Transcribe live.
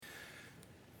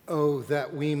Oh,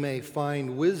 that we may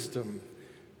find wisdom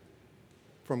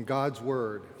from God's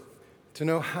word, to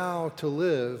know how to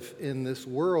live in this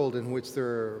world in which there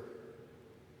are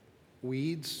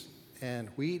weeds and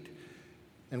wheat,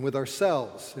 and with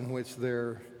ourselves in which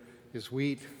there is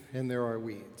wheat and there are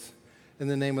weeds. In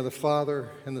the name of the Father,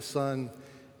 and the Son,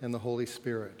 and the Holy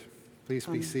Spirit. Please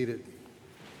be seated.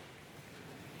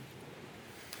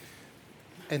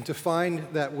 And to find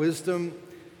that wisdom,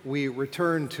 we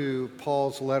return to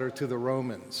Paul's letter to the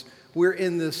Romans. We're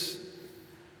in this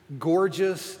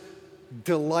gorgeous,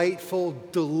 delightful,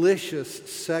 delicious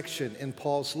section in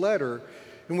Paul's letter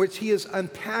in which he is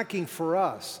unpacking for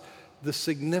us the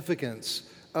significance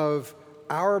of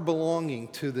our belonging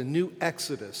to the new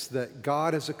exodus that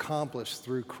God has accomplished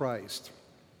through Christ.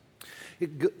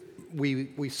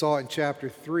 We saw in chapter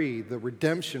 3 the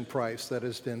redemption price that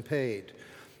has been paid.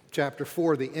 Chapter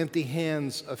 4, the empty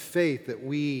hands of faith that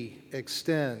we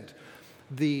extend.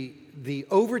 The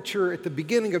overture at the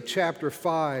beginning of chapter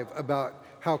 5 about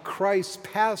how Christ's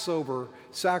Passover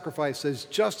sacrifice has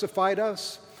justified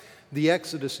us. The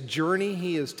Exodus journey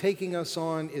he is taking us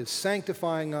on is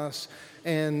sanctifying us,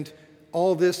 and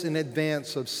all this in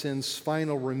advance of sin's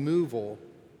final removal.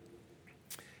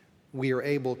 We are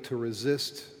able to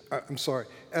resist,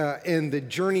 and the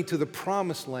journey to the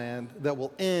promised land that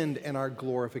will end in our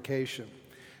glorification.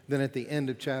 Then at the end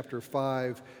of chapter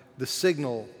 5, the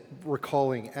signal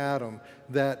recalling Adam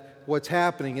that what's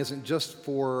happening isn't just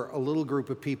for a little group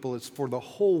of people, it's for the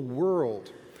whole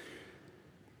world.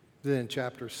 Then in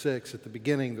chapter 6, at the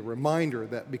beginning, the reminder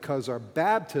that because our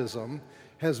baptism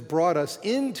has brought us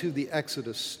into the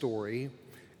Exodus story,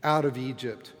 out of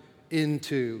Egypt,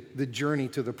 into the journey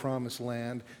to the promised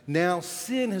land, now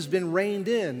sin has been reined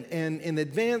in, and in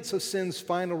advance of sin's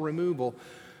final removal,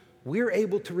 we're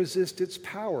able to resist its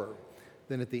power.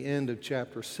 Then at the end of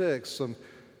chapter 6,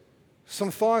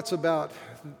 some thoughts about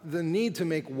the need to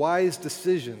make wise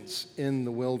decisions in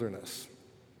the wilderness.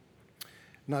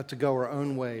 Not to go our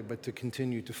own way, but to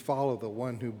continue to follow the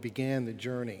one who began the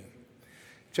journey.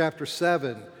 Chapter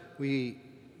 7, we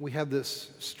have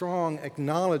this strong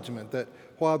acknowledgement that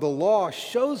while the law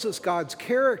shows us God's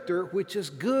character, which is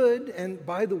good, and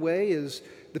by the way, is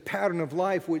the pattern of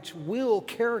life which will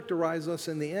characterize us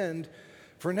in the end,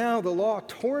 for now the law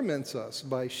torments us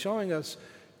by showing us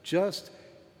just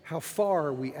how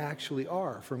far we actually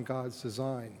are from God's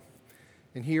design.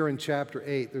 And here in chapter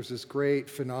 8, there's this great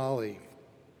finale.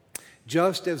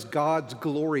 Just as God's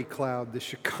glory cloud, the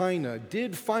Shekinah,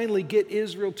 did finally get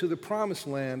Israel to the promised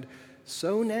land,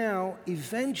 so now,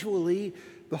 eventually,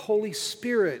 the Holy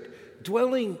Spirit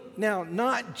dwelling now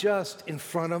not just in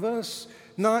front of us,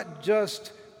 not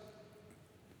just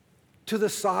to the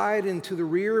side and to the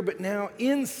rear, but now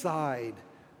inside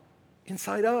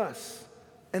us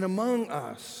and among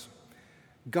us.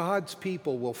 God's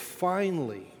people will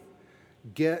finally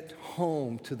get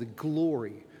home to the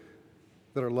glory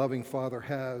that our loving Father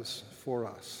has for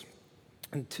us.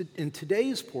 And in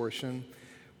today's portion,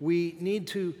 we need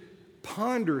to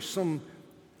ponder some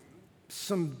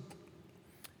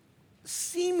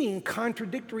seeming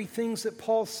contradictory things that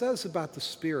Paul says about the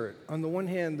Spirit. On the one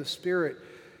hand, the Spirit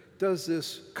does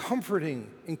this comforting,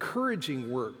 encouraging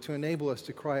work to enable us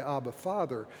to cry, Abba,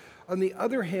 Father. On the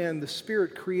other hand, the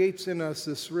Spirit creates in us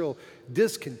this real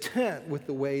discontent with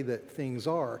the way that things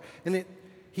are. And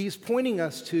he's pointing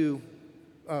us to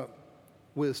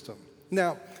wisdom.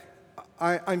 Now,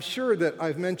 I'm sure that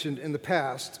I've mentioned in the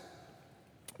past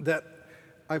that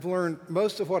I've learned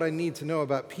most of what I need to know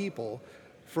about people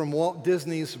from Walt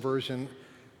Disney's version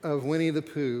of Winnie the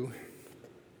Pooh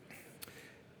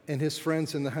and his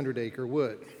friends in the 100-Acre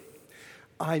Wood.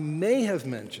 I may have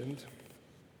mentioned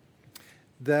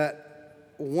that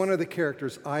one of the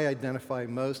characters I identify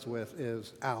most with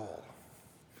is Owl.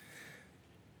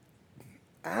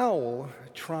 Owl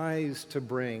tries to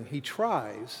bring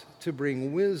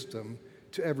wisdom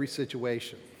to every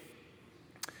situation.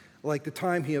 Like the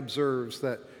time he observes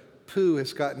that Pooh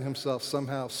has gotten himself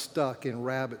somehow stuck in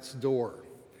Rabbit's door.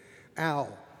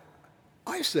 Owl,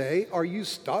 I say, are you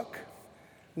stuck?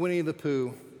 Winnie the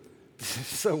Pooh,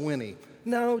 so Winnie,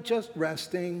 no, just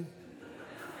resting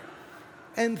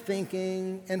and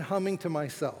thinking and humming to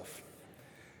myself.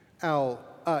 Owl,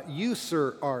 you,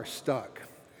 sir, are stuck.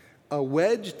 A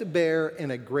wedged bear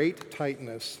in a great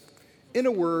tightness. In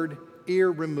a word,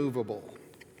 irremovable.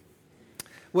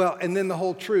 Well, and then the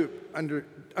whole troop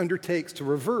undertakes to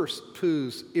reverse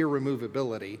Pooh's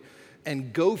irremovability,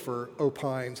 and Gopher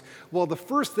opines, well, the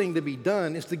first thing to be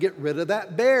done is to get rid of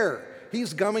that bear.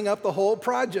 He's gumming up the whole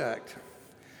project.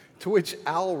 To which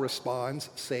Owl responds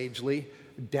sagely,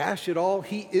 dash it all,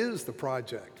 he is the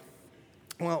project.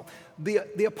 Well,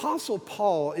 the Apostle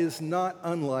Paul is not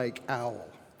unlike Owl,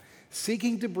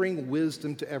 seeking to bring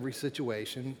wisdom to every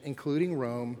situation, including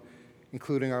Rome,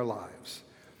 including our lives.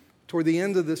 Toward the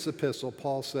end of this epistle,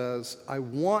 Paul says, I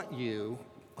want you,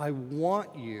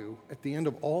 at the end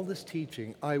of all this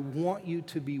teaching, I want you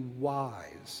to be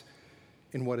wise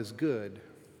in what is good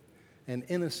and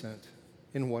innocent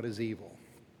in what is evil.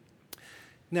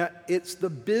 Now, it's the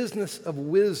business of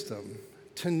wisdom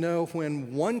to know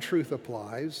when one truth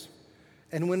applies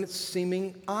and when its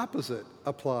seeming opposite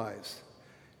applies.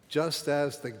 Just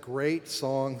as the great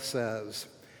song says,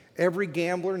 every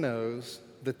gambler knows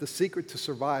that the secret to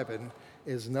surviving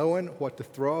is knowing what to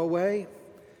throw away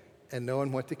and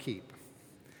knowing what to keep.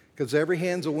 Because every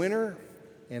hand's a winner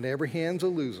and every hand's a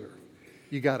loser.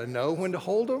 You got to know when to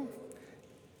hold them,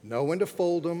 know when to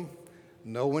fold them,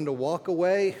 know when to walk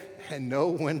away, and know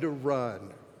when to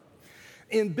run.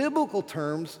 In biblical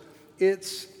terms,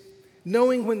 it's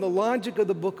knowing when the logic of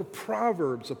the book of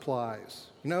Proverbs applies.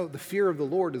 You know, the fear of the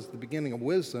Lord is the beginning of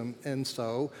wisdom, and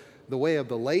so the way of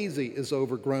the lazy is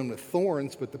overgrown with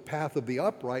thorns, but the path of the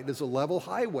upright is a level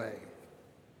highway.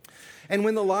 And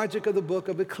when the logic of the book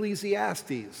of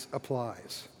Ecclesiastes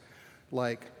applies,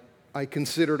 like, I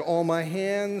considered all my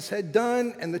hands had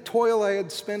done, and the toil I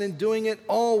had spent in doing it,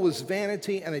 all was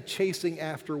vanity and a chasing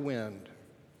after wind.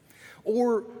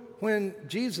 Or when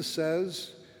Jesus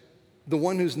says, the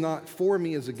one who's not for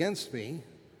me is against me,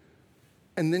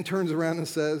 and then turns around and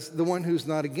says, the one who's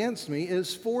not against me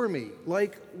is for me.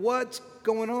 Like, what's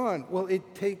going on? Well, it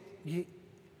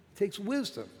takes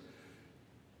wisdom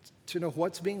to know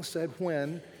what's being said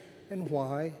when and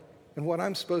why and what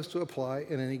I'm supposed to apply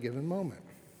in any given moment.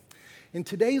 In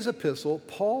today's epistle,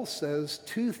 Paul says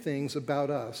two things about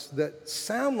us that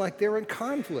sound like they're in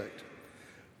conflict,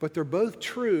 but they're both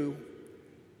true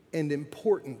and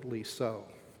importantly so.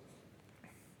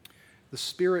 The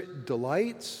Spirit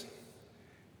delights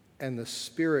and the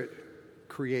Spirit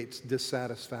creates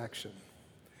dissatisfaction.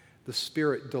 The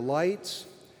Spirit delights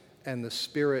and the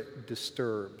Spirit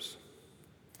disturbs.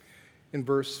 In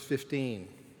verse 15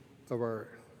 of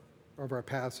our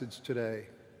passage today,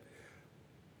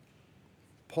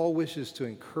 Paul wishes to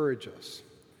encourage us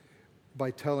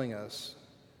by telling us,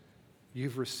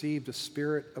 you've received a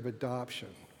spirit of adoption.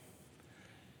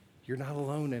 You're not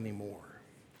alone anymore.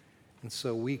 And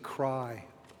so we cry,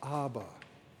 Abba,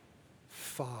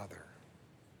 Father.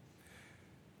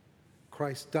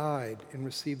 Christ died and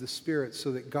received the Spirit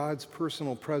so that God's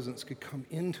personal presence could come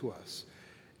into us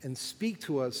and speak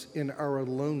to us in our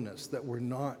aloneness, that we're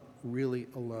not really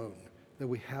alone, that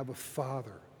we have a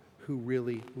Father who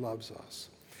really loves us.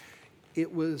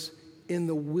 It was in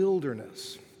the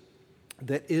wilderness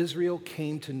that Israel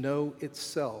came to know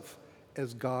itself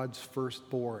as God's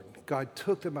firstborn. God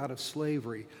took them out of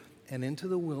slavery and into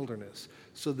the wilderness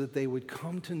so that they would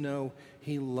come to know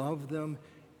He loved them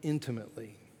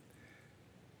intimately.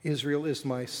 Israel is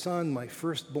my son, my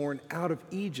firstborn. Out of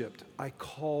Egypt I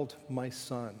called my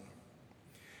son.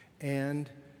 And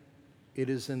it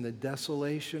is in the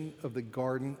desolation of the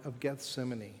Garden of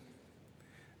Gethsemane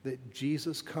that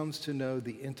Jesus comes to know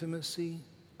the intimacy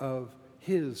of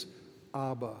His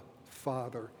Abba,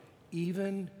 Father,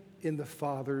 even in the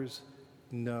Father's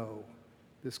no.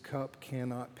 This cup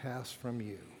cannot pass from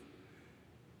you.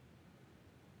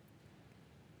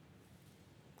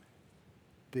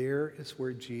 There is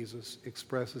where Jesus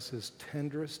expresses His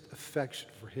tenderest affection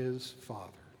for His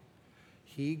Father.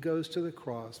 He goes to the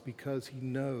cross because He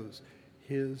knows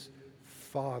His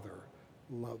Father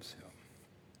loves Him.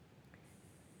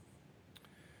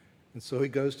 And so He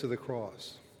goes to the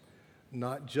cross,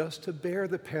 not just to bear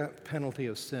the penalty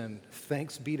of sin,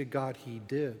 thanks be to God He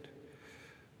did,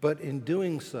 but in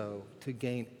doing so to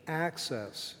gain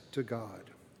access to God,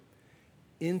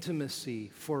 intimacy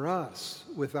for us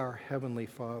with our Heavenly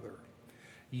Father,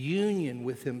 union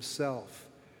with Himself,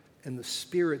 and the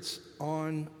Spirit's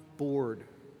on-board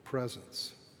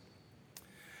presence.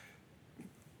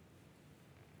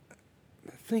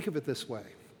 Think of it this way.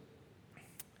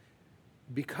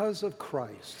 Because of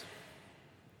Christ,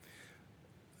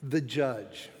 the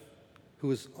judge who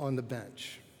is on the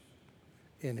bench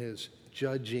in his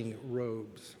judging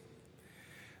robes,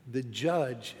 the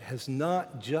judge has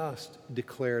not just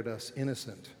declared us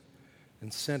innocent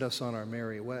and sent us on our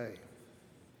merry way.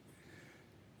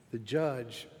 The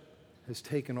judge has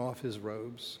taken off his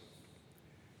robes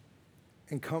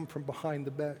and come from behind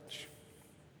the bench.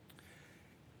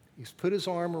 He's put his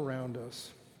arm around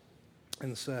us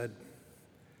and said,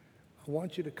 I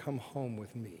want you to come home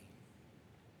with me.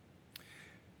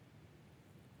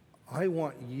 I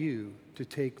want you to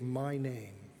take my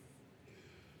name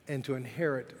and to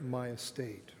inherit my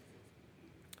estate.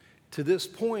 To this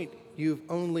point, you've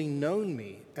only known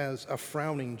me as a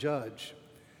frowning judge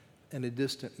and a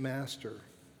distant master.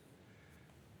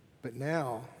 But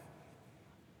now,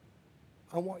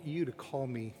 I want you to call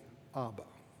me Abba,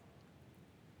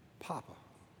 Papa,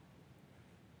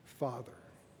 Father.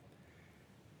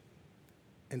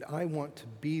 And I want to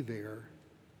be there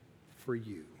for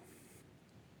you.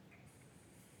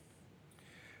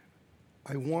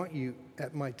 I want you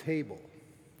at my table.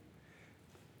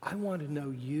 I want to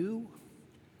know you,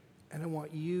 and I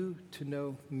want you to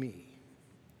know me.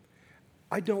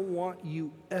 I don't want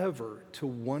you ever to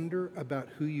wonder about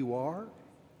who you are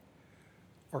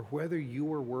or whether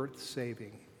you are worth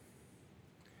saving.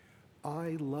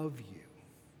 I love you,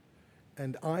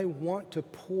 and I want to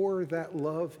pour that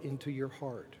love into your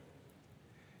heart.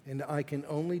 And I can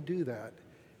only do that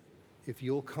if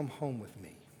you'll come home with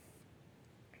me.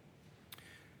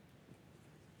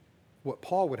 What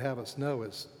Paul would have us know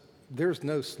is there's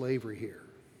no slavery here.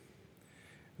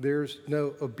 There's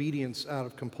no obedience out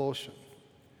of compulsion.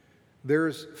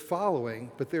 There's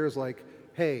following, but there's like,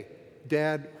 hey,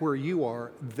 Dad, where you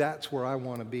are, that's where I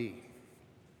want to be.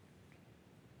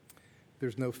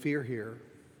 There's no fear here,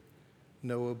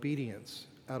 no obedience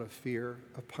out of fear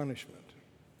of punishment.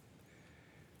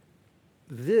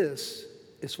 This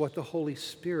is what the Holy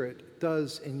Spirit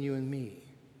does in you and me,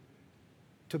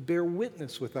 to bear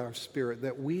witness with our spirit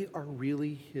that we are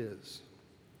really His.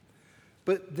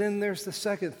 But then there's the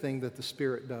second thing that the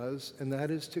Spirit does, and that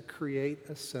is to create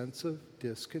a sense of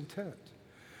discontent.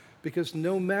 Because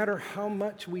no matter how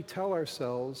much we tell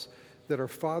ourselves that our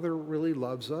Father really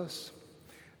loves us,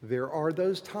 there are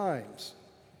those times,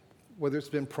 whether it's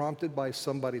been prompted by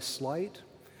somebody's slight,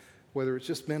 whether it's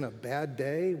just been a bad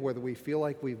day, whether we feel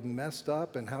like we've messed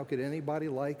up and how could anybody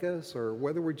like us, or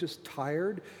whether we're just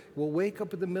tired, we'll wake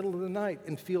up in the middle of the night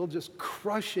and feel just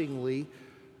crushingly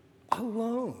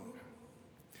alone.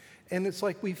 And it's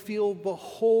like we feel the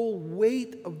whole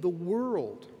weight of the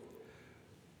world.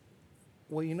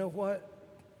 Well, you know what?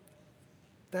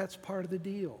 That's part of the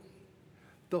deal.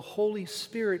 The Holy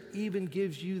Spirit even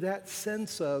gives you that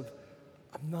sense of,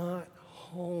 I'm not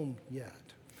home yet.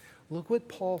 Look what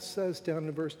Paul says down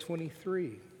in verse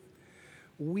 23.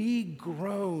 We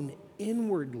groan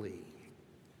inwardly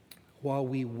while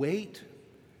we wait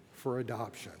for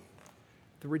adoption,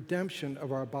 the redemption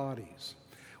of our bodies.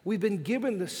 We've been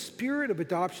given the spirit of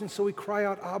adoption, so we cry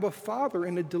out, Abba, Father,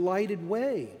 in a delighted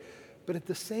way. But at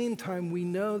the same time, we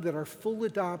know that our full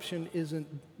adoption isn't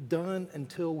done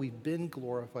until we've been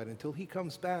glorified, until He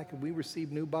comes back and we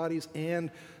receive new bodies and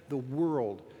the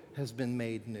world has been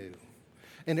made new.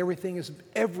 And everything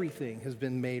has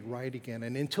been made right again.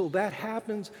 And until that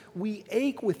happens, we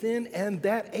ache within, and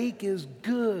that ache is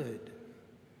good.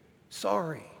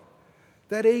 Sorry.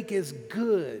 That ache is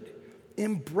good.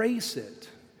 Embrace it.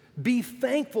 Be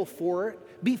thankful for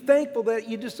it. Be thankful that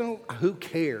you just don't, who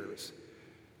cares?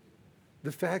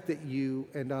 The fact that you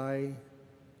and I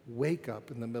wake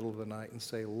up in the middle of the night and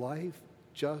say, life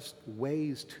just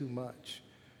weighs too much.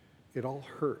 It all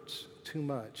hurts too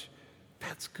much.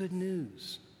 That's good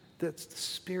news. That's the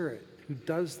Spirit who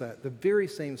does that, the very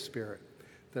same Spirit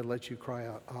that lets you cry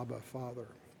out, Abba, Father.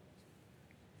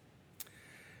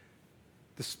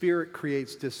 The Spirit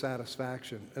creates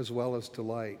dissatisfaction as well as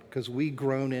delight because we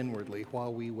groan inwardly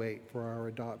while we wait for our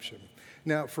adoption.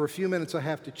 Now, for a few minutes, I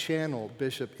have to channel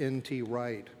Bishop N.T.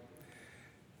 Wright.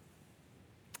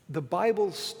 The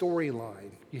Bible's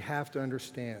storyline, you have to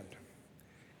understand,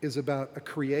 is about a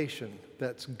creation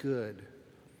that's good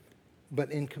but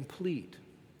incomplete.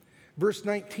 Verse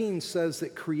 19 says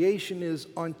that creation is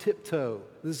on tiptoe.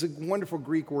 This is a wonderful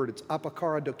Greek word. It's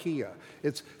apakarodokia.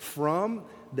 It's from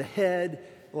the head,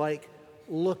 like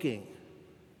looking,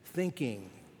 thinking.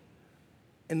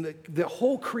 And the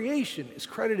whole creation is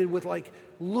credited with like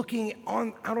looking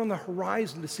out on the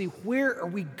horizon to see where are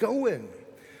we going.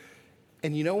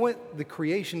 And you know what the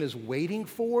creation is waiting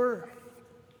for?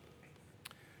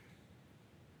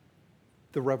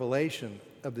 The revelation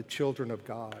of the children of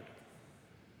God.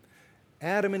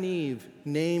 Adam and Eve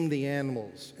named the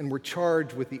animals and were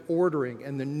charged with the ordering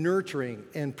and the nurturing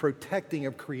and protecting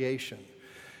of creation.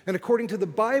 And according to the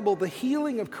Bible, the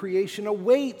healing of creation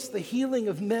awaits the healing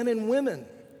of men and women.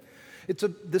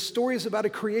 The story is about a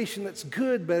creation that's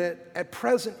good, but at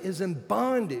present is in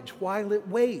bondage while it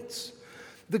waits.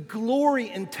 The glory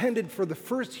intended for the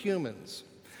first humans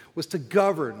was to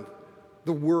govern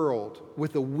the world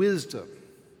with a wisdom.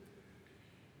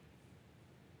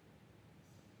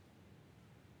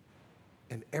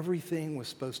 And everything was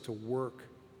supposed to work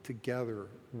together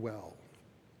well.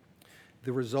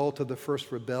 The result of the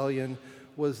first rebellion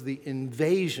was the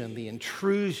invasion, the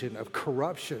intrusion of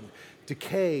corruption,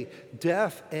 decay,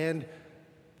 death, and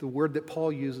the word that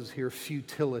Paul uses here,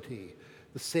 futility.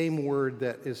 The same word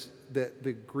that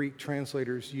the Greek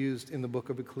translators used in the book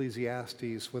of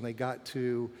Ecclesiastes when they got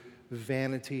to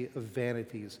vanity of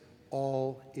vanities.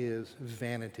 All is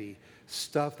vanity.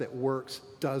 Stuff that works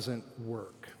doesn't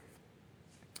work.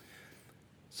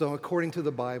 So according to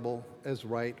the Bible, as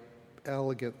Wright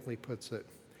elegantly puts it,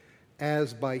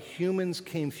 as by humans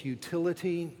came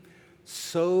futility,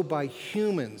 so by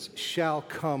humans shall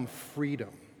come freedom.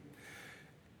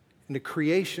 And a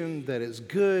creation that is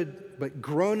good, but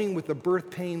groaning with the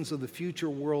birth pains of the future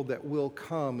world that will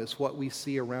come is what we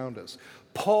see around us.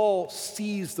 Paul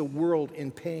sees the world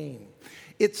in pain.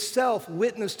 Itself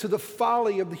witness to the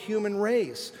folly of the human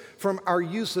race, from our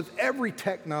use of every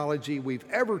technology we've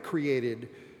ever created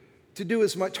to do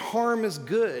as much harm as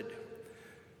good.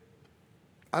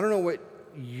 I don't know what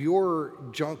your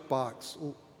junk box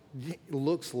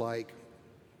looks like,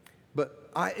 but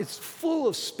it's full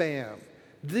of spam.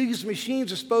 These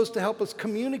machines are supposed to help us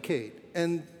communicate.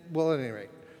 And, well, at any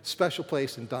rate, special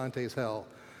place in Dante's hell.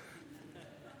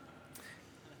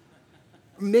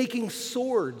 Making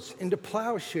swords into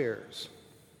plowshares.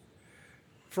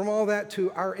 From all that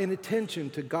to our inattention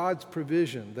to God's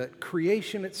provision, that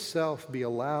creation itself be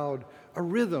allowed a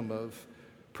rhythm of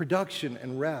production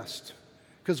and rest.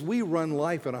 Because we run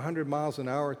life at 100 miles an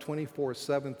hour,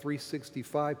 24/7,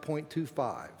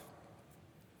 365.25.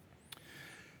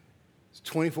 It's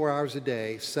 24 hours a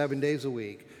day, 7 days a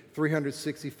week,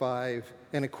 365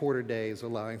 and a quarter days,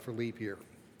 allowing for leap year.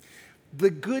 The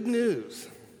good news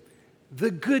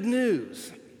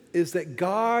is that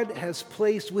God has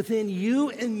placed within you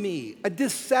and me a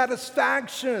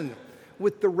dissatisfaction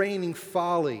with the reigning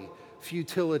folly,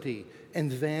 futility,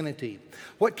 and vanity.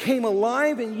 What came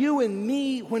alive in you and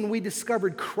me when we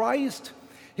discovered Christ,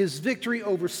 his victory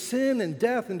over sin and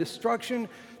death and destruction,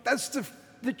 that's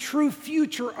the true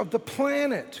future of the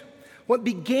planet. What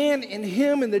began in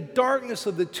him in the darkness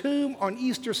of the tomb on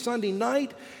Easter Sunday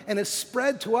night and has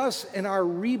spread to us in our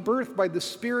rebirth by the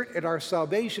Spirit at our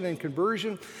salvation and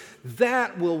conversion,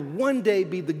 that will one day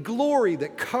be the glory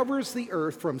that covers the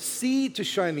earth from sea to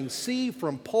shining sea,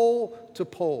 from pole to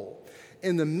pole.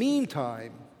 In the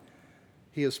meantime,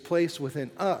 he has placed within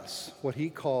us what he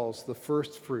calls the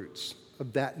first fruits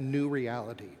of that new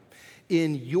reality.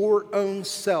 In your own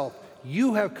self,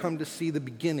 you have come to see the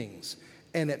beginnings,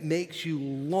 and it makes you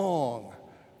long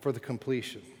for the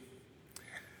completion.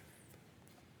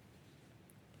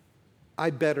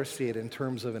 I better see it in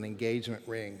terms of an engagement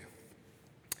ring.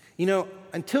 You know,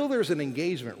 until there's an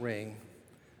engagement ring,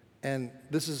 and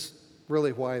this is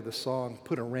really why the song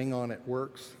 "Put a Ring on It"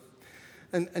 works,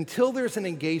 and until there's an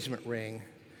engagement ring,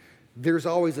 there's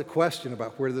always a question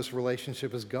about where this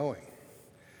relationship is going.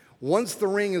 Once the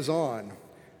ring is on,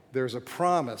 there's a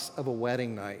promise of a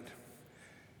wedding night.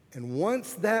 And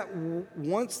once that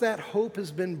hope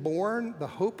has been born, the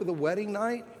hope of the wedding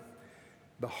night,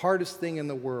 the hardest thing in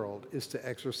the world is to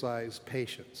exercise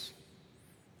patience.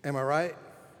 Am I right?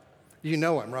 You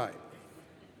know I'm right.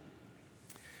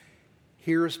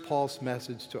 Here's Paul's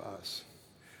message to us.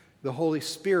 The Holy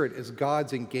Spirit is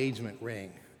God's engagement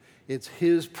ring. It's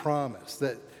his promise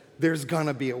that there's going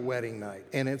to be a wedding night,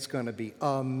 and it's going to be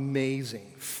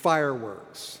amazing.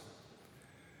 Fireworks.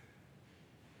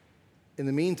 In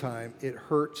the meantime, it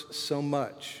hurts so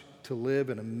much to live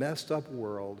in a messed up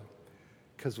world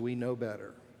because we know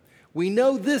better. We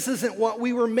know this isn't what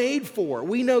we were made for.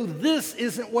 We know this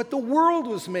isn't what the world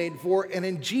was made for. And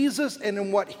in Jesus and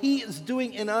in what he is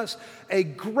doing in us, a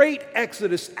great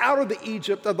exodus out of the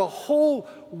Egypt of the whole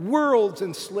world's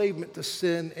enslavement to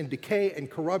sin and decay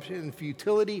and corruption and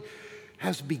futility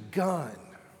has begun.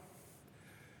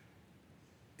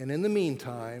 And in the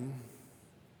meantime,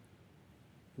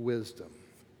 wisdom.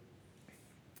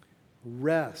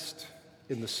 Rest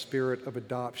in the spirit of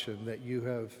adoption that you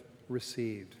have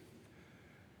received.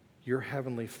 Your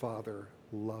heavenly Father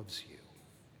loves you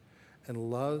and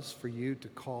loves for you to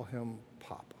call him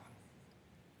Papa.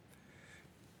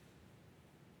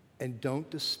 And don't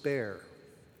despair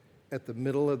at the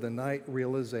middle of the night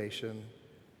realization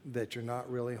that you're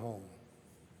not really home.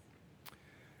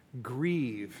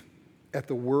 Grieve at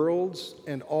the world's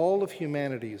and all of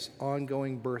humanity's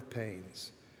ongoing birth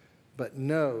pains, but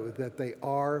know that they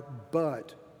are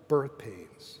but birth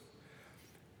pains.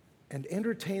 And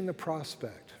entertain the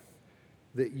prospect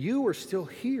that you are still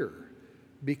here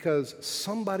because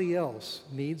somebody else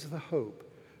needs the hope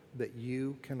that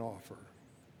you can offer.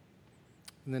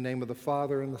 In the name of the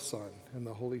Father, and the Son, and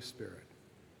the Holy Spirit.